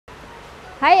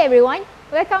Hi everyone,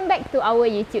 welcome back to our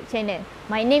YouTube channel.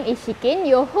 My name is Shikin,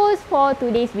 your host for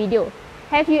today's video.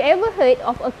 Have you ever heard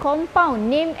of a compound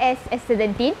named as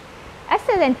Astaxanthin?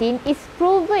 Astaxanthin is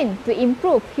proven to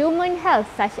improve human health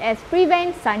such as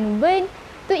prevent sunburn,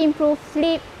 to improve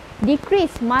sleep,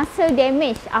 decrease muscle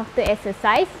damage after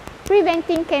exercise,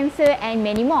 preventing cancer and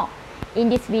many more.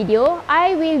 In this video,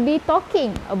 I will be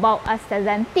talking about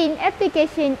Astaxanthin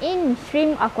application in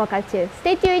shrimp aquaculture.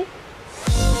 Stay tuned!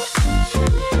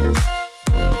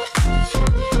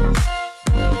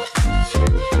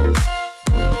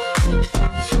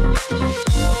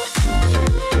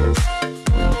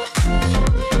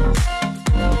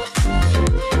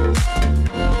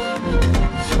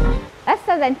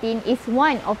 Astaxanthin is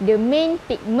one of the main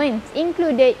pigments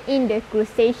included in the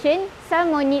crustacean,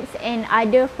 salmonids and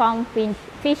other farm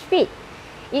fish feed.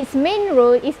 Its main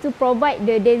role is to provide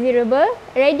the desirable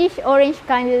reddish-orange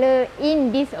color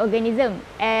in this organism,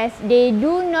 as they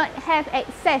do not have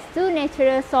access to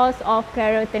natural source of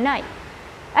carotenoid.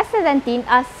 Astaxanthin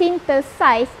are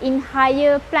synthesized in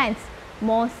higher plants,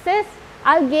 mosses,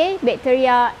 algae,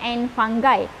 bacteria and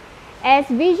fungi. As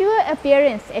visual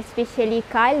appearance, especially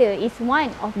color, is one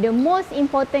of the most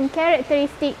important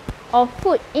characteristics of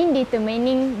food in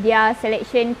determining their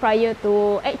selection prior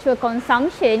to actual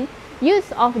consumption,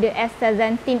 use of the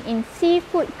astaxanthin in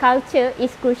seafood culture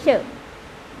is crucial.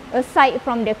 Aside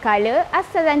from the color,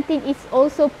 astaxanthin is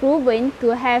also proven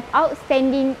to have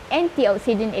outstanding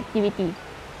antioxidant activity.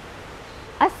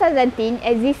 Astaxanthin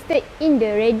existed in the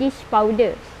reddish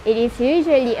powder. It is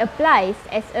usually applied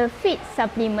as a feed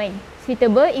supplement.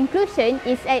 Suitable inclusion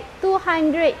is at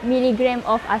 200 mg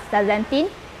of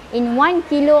astaxanthin in 1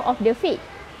 kg of the feed.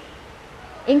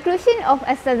 Inclusion of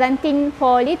astaxanthin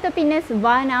for Lithopenes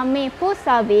varname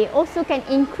post-larvae also can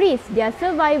increase their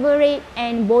survival rate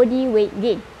and body weight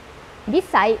gain.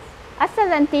 Besides,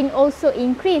 astaxanthin also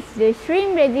increase the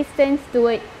shrimp resistance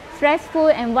toward stressful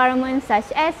environments such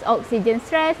as oxygen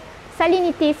stress,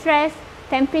 salinity stress,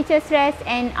 temperature stress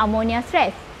and ammonia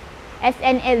stress. As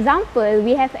an example,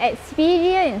 we have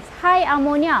experienced high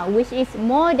ammonia, which is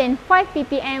more than 5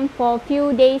 ppm for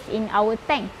few days in our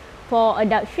tank for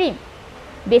adult shrimp.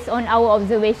 Based on our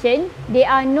observation, there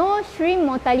are no shrimp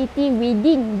mortality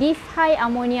within this high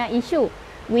ammonia issue,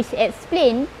 which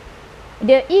explains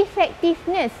the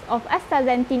effectiveness of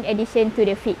astaxanthin addition to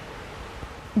the feed.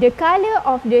 The color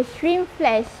of the shrimp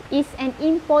flesh is an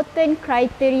important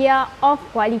criteria of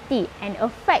quality and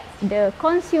affects the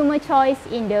consumer choice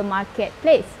in the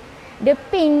marketplace. The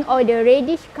pink or the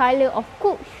reddish color of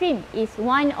cooked shrimp is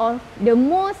one of the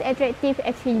most attractive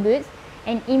attributes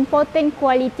and important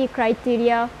quality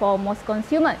criteria for most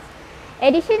consumers.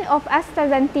 Addition of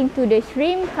astaxanthin to the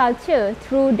shrimp culture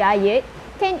through diet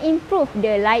can improve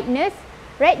the lightness,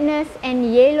 redness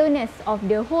and yellowness of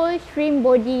the whole shrimp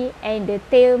body and the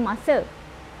tail muscle.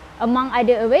 Among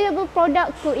other available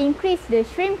products to increase the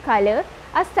shrimp color,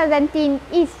 astaxanthin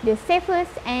is the safest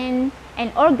and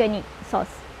an organic source.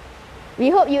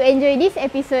 We hope you enjoy this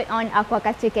episode on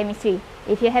aquaculture chemistry.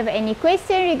 If you have any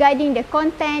question regarding the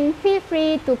content, feel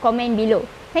free to comment below.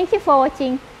 Thank you for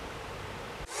watching.